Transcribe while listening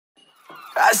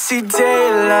I see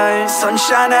daylight,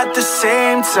 sunshine at the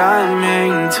same time.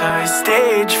 Hang tight,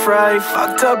 stage fright,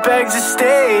 fucked up exit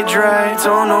stage right.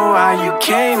 Don't know why you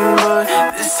came, but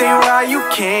this ain't why you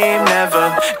came.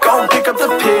 Never gon' pick up the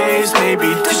pace.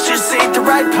 Maybe this just ain't the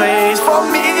right place for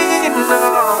me,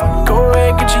 no. Go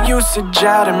away, get your usage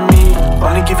out of me.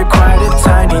 Only give you quite a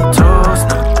tiny dose,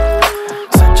 no.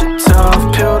 Such a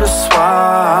tough pill to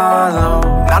swallow.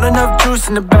 Not enough juice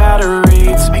in the battery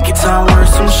to make your time worth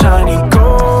some shiny gold.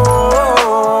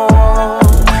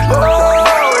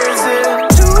 Oh, is it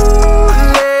too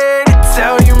late to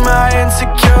tell you my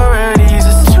insecurities?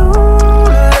 It's too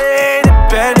late to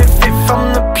benefit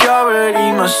from the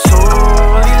purity. My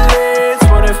soul elates.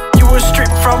 What if you were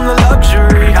stripped from the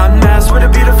luxury? Unmasked with a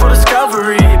beautiful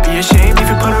discovery. It'd be a shame if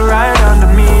you put it right under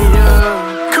me,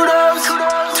 yeah. Kudos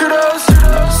to those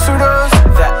pseudos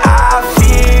that I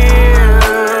fear.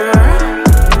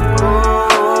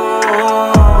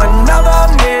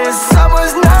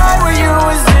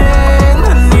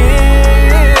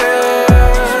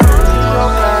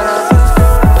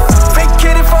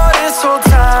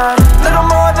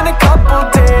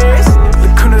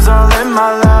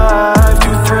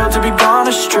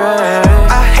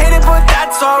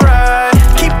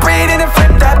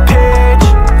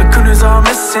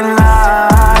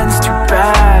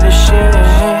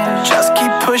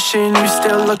 You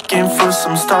still looking for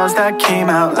some stars that came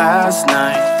out last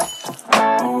night.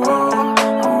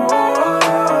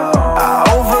 I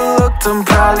overlooked them,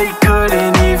 probably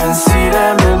couldn't even see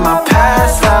them in my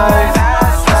past life.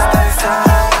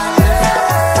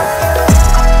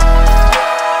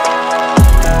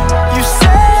 You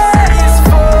say it's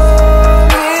for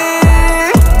me,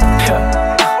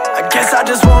 I guess I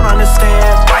just won't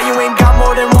understand why you ain't got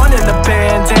more than one in the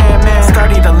band. Damn man,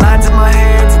 study the lines in my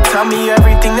hands and tell me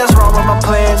everything that's wrong with my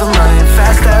plans. I'm running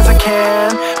fast as I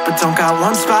can, but don't got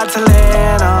one spot to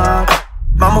land on.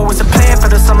 Mama was a plan for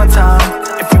the summertime.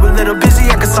 If you were a little busy,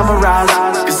 I could summarize.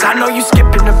 Cause I know you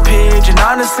skipping the page, and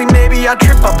honestly, maybe I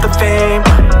trip up the fame.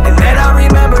 And then I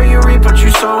remember you reap what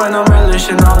you sow, and I'm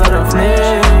relishing all that I've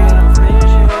made.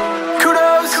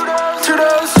 Kudos to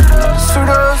those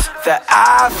pseudos that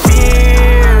I feel.